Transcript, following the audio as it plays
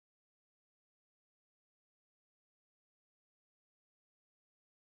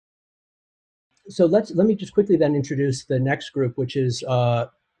So let me just quickly then introduce the next group, which is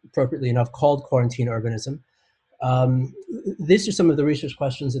appropriately enough called Quarantine Urbanism. These are some of the research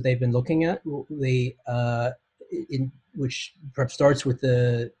questions that they've been looking at, which perhaps starts with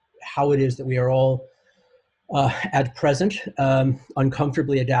how it is that we are all at present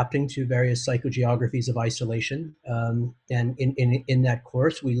uncomfortably adapting to various psychogeographies of isolation. And in that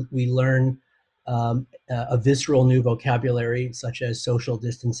course, we learn a visceral new vocabulary such as social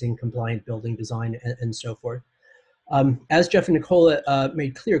distancing, compliant building design, and so forth. As Geoff and Nicola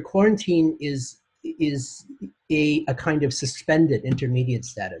made clear, quarantine is a kind of suspended intermediate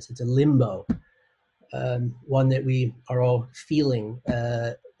status. It's a limbo, one that we are all feeling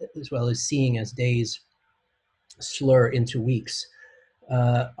as well as seeing as days slur into weeks.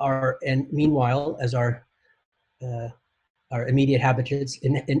 And meanwhile, as our immediate habitats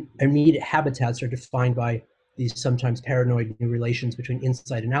are defined by these sometimes paranoid new relations between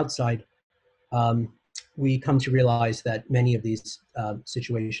inside and outside, we come to realize that many of these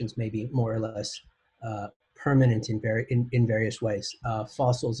situations may be more or less permanent in various ways.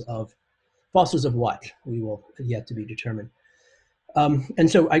 Fossils of what? We will yet to be determined. And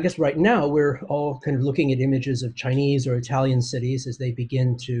so I guess right now we're all kind of looking at images of Chinese or Italian cities as they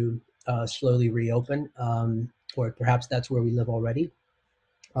begin to slowly reopen, or perhaps that's where we live already.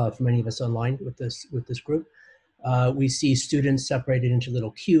 For many of us online with this group, we see students separated into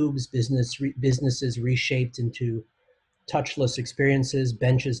little cubes, businesses reshaped into touchless experiences,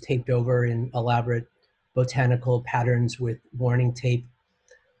 benches taped over in elaborate botanical patterns with warning tape,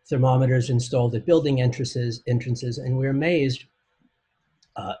 thermometers installed at building entrances, and we're amazed.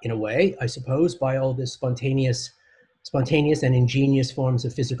 In a way, I suppose, by all this spontaneous and ingenious forms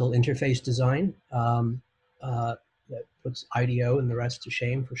of physical interface design that puts IDEO and the rest to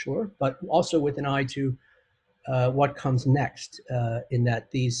shame for sure, but also with an eye to what comes next, in that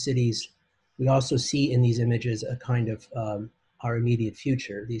these cities, we also see in these images a kind of our immediate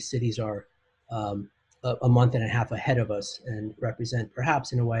future. These cities are a month and a half ahead of us and represent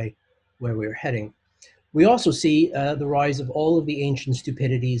perhaps in a way where we're heading. We also see the rise of all of the ancient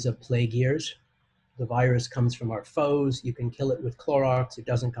stupidities of plague years. The virus comes from our foes. You can kill it with Clorox. It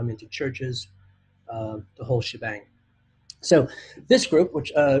doesn't come into churches, the whole shebang. So this group,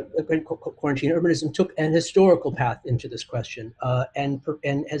 which Quarantine Urbanism, took an historical path into this question and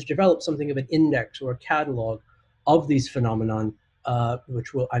has developed something of an index or a catalog of these phenomenon,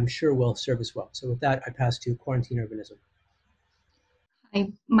 which I'm sure will serve us well. So with that, I pass to Quarantine Urbanism. Hi,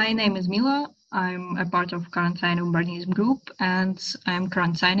 my name is Mila. I'm a part of Quarantine Urbanism group, and I'm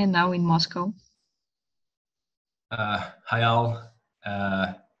quarantining now in Moscow. Hi all.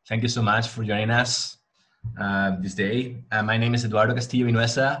 Thank you so much for joining us this day. My name is Eduardo Castillo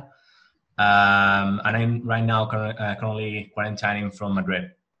Vinuesa, and I'm right now currently quarantining from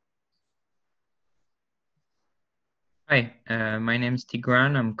Madrid. Hi, my name is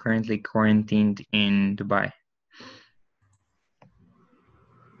Tigran. I'm currently quarantined in Dubai.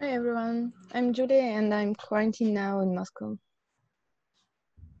 Hi everyone, I'm Judy and I'm quarantined now in Moscow.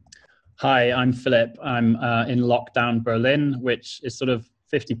 Hi, I'm Philip. I'm in lockdown Berlin, which is sort of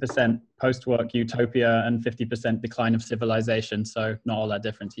 50% post-work utopia and 50% decline of civilization, so not all that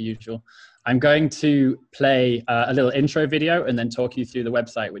different to usual. I'm going to play a little intro video and then talk you through the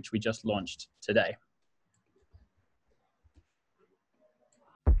website, which we just launched today.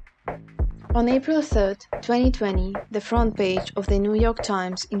 On April 3rd, 2020, the front page of the New York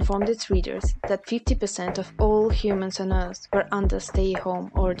Times informed its readers that 50% of all humans on Earth were under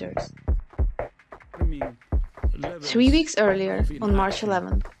stay-home orders. 3 weeks earlier, on March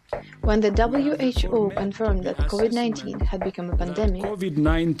 11th, when the WHO confirmed that COVID-19 had become a pandemic,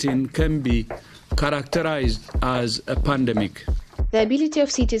 COVID-19 can be characterized as a pandemic. The ability of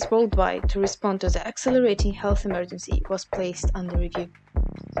cities worldwide to respond to the accelerating health emergency was placed under review.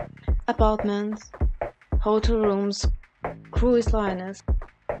 Apartments, hotel rooms, cruise liners,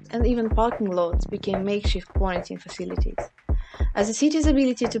 and even parking lots became makeshift quarantine facilities, as the city's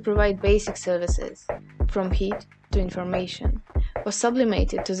ability to provide basic services, from heat to information, was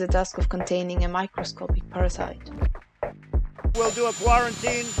sublimated to the task of containing a microscopic parasite. We'll do a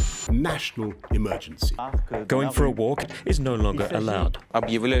quarantine national emergency. Going for a walk is no longer allowed.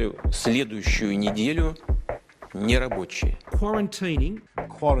 Объявляю следующую неделю нерабочей. Quarantining.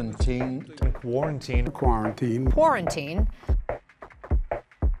 Quarantine. Quarantine. Quarantine. Quarantine.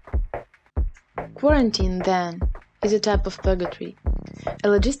 Quarantine, then, is a type of purgatory, a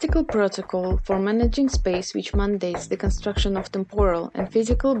logistical protocol for managing space which mandates the construction of temporal and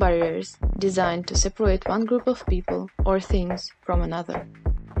physical barriers designed to separate one group of people or things from another.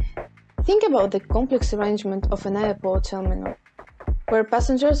 Think about the complex arrangement of an airport terminal. where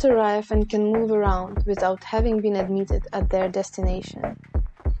passengers arrive and can move around without having been admitted at their destination.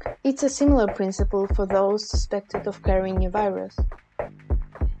 It's a similar principle for those suspected of carrying a virus.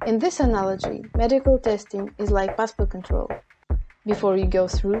 In this analogy, medical testing is like passport control. Before you go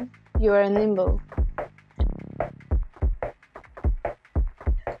through, you are in limbo.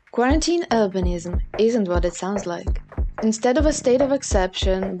 Quarantine urbanism isn't what it sounds like. Instead of a state of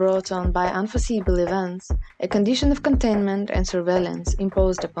exception brought on by unforeseeable events, a condition of containment and surveillance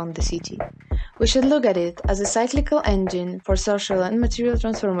imposed upon the city, we should look at it as a cyclical engine for social and material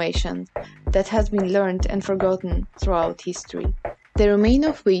transformation that has been learned and forgotten throughout history, the remain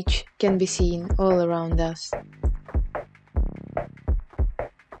of which can be seen all around us.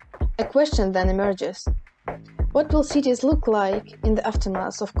 A question then emerges. What will cities look like in the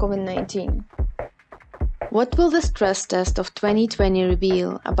aftermath of COVID-19? What will the stress test of 2020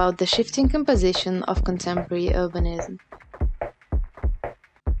 reveal about the shifting composition of contemporary urbanism?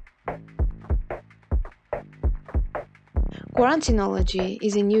 Quarantinology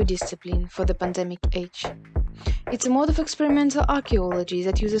is a new discipline for the pandemic age. It's a mode of experimental archaeology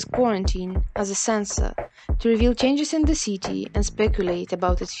that uses quarantine as a sensor to reveal changes in the city and speculate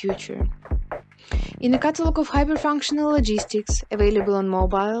about its future. In a catalog of hyperfunctional logistics available on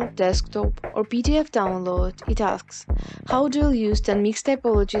mobile, desktop, or PDF download, it asks how dual-used and mixed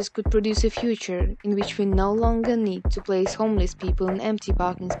typologies could produce a future in which we no longer need to place homeless people in empty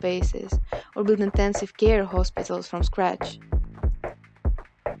parking spaces or build intensive care hospitals from scratch.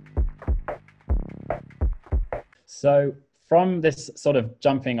 So from this sort of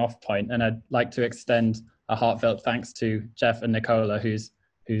jumping off point, and I'd like to extend a heartfelt thanks to Geoff and Nicola, whose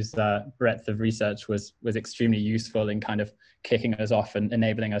breadth of research was extremely useful in kind of kicking us off and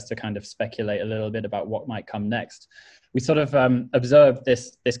enabling us to kind of speculate a little bit about what might come next. We sort of observed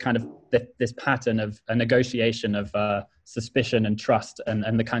this pattern of a negotiation of suspicion and trust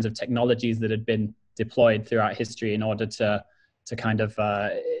and the kinds of technologies that had been deployed throughout history in order to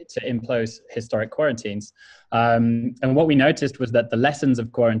impose historic quarantines. And what we noticed was that the lessons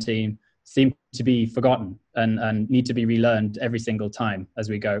of quarantine seem to be forgotten and need to be relearned every single time as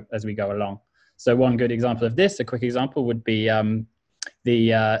we go along. So one good example of this, a quick example, would be the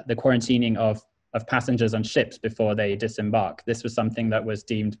quarantining of passengers on ships before they disembark. This was something that was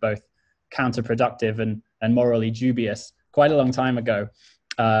deemed both counterproductive and morally dubious quite a long time ago.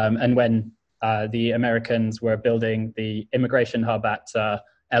 And when the Americans were building the immigration hub at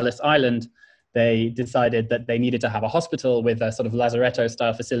Ellis Island, they decided that they needed to have a hospital with a sort of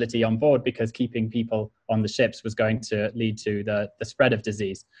lazaretto-style facility on board because keeping people on the ships was going to lead to the spread of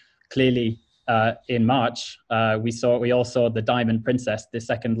disease. Clearly, in March, we all saw the Diamond Princess, the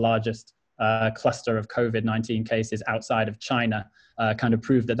second largest cluster of COVID-19 cases outside of China, kind of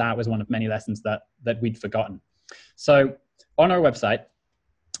proved that was one of many lessons that we'd forgotten. So on our website,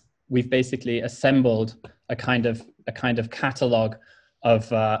 we've basically assembled a kind of catalog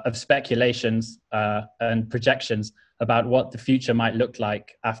of speculations and projections about what the future might look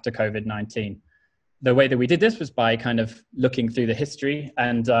like after COVID-19. The way that we did this was by kind of looking through the history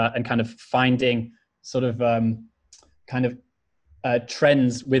and kind of finding sort of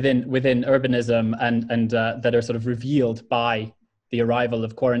trends within urbanism and that are sort of revealed by the arrival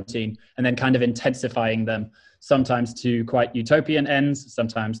of quarantine, and then kind of intensifying them, sometimes to quite utopian ends,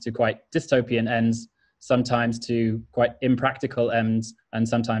 sometimes to quite dystopian ends, sometimes to quite impractical ends, and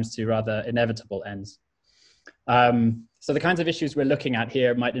sometimes to rather inevitable ends. So the kinds of issues we're looking at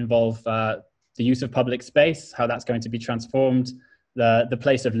here might involve the use of public space, how that's going to be transformed, the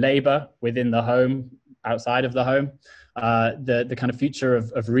place of labor within the home, outside of the home, the kind of future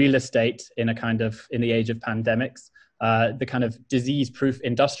of real estate in the age of pandemics, the kind of disease-proof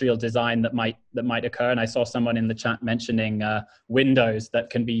industrial design that might occur. And I saw someone in the chat mentioning windows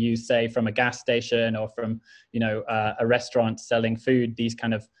that can be used, say, from a gas station or from, a restaurant selling food. These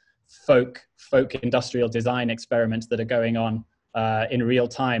kind of folk industrial design experiments that are going on in real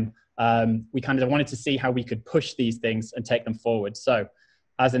time. We kind of wanted to see how we could push these things and take them forward. So,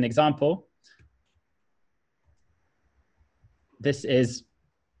 as an example, this is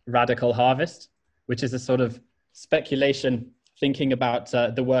Radical Harvest, which is a sort of speculation thinking about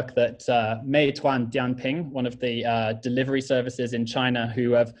the work that Meituan Dianping, one of the delivery services in China,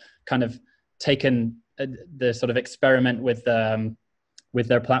 who have kind of taken the sort of experiment with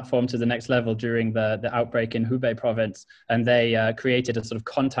their platform to the next level during the outbreak in Hubei province. And they created a sort of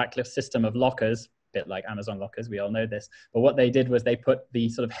contactless system of lockers, a bit like Amazon lockers, we all know this. But what they did was they put the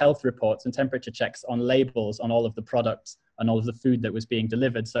sort of health reports and temperature checks on labels on all of the products and all of the food that was being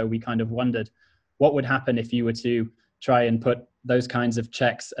delivered. So we kind of wondered, what would happen if you were to try and put those kinds of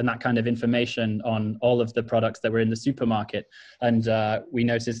checks and that kind of information on all of the products that were in the supermarket. And we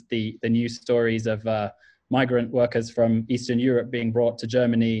noticed the news stories of migrant workers from Eastern Europe being brought to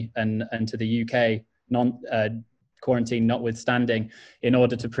Germany and to the UK, quarantine notwithstanding, in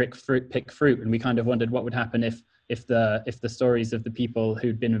order to pick fruit. And we kind of wondered what would happen if the stories of the people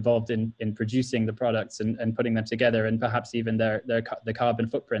who'd been involved in producing the products and putting them together, and perhaps even the carbon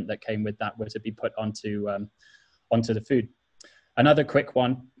footprint that came with that, were to be put onto the food. Another quick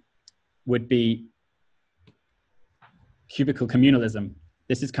one would be cubicle communalism.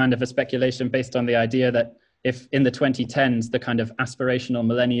 This is kind of a speculation based on the idea that if in the 2010s, the kind of aspirational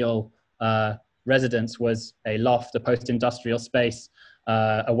millennial residence was a loft, a post-industrial space,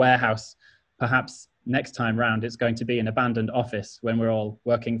 a warehouse, perhaps next time round it's going to be an abandoned office when we're all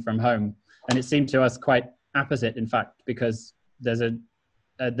working from home. And it seemed to us quite apposite, in fact, because there's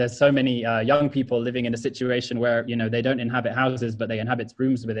so many young people living in a situation where, you know, they don't inhabit houses, but they inhabit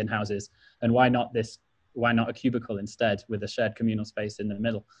rooms within houses. And why not a cubicle instead, with a shared communal space in the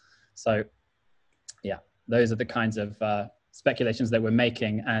middle? So yeah, those are the kinds of speculations that we're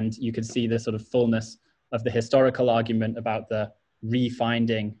making. And you can see the sort of fullness of the historical argument about the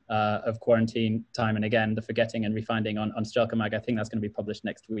refinding of quarantine time and again, the forgetting and refinding on Strelka Mag. I think that's going to be published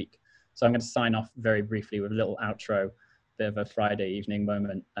next week. So I'm going to sign off very briefly with a little outro, bit of a Friday evening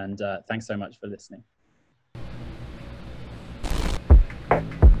moment, and thanks so much for listening.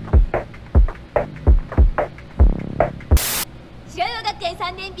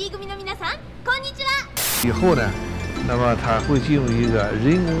以后呢，那么它会进入一个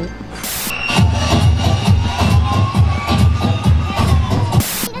人工。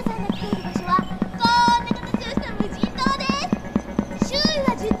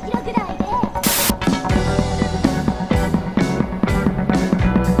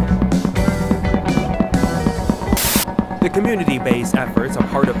The community-based efforts are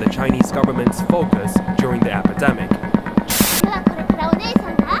part of the Chinese government's focus during the epidemic.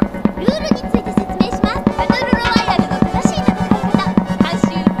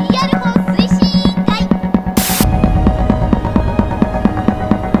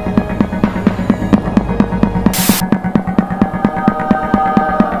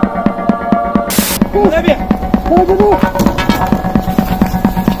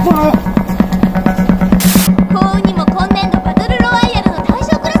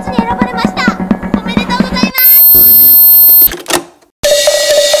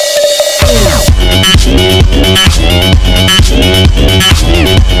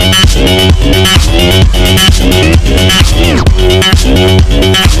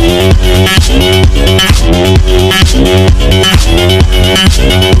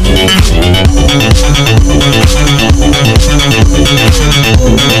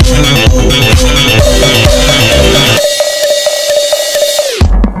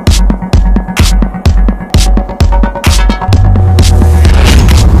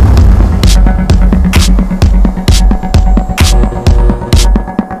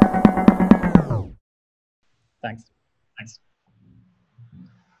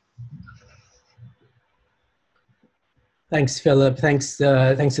 Thanks, Philip. Thanks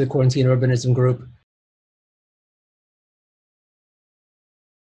to the Quarantine Urbanism group.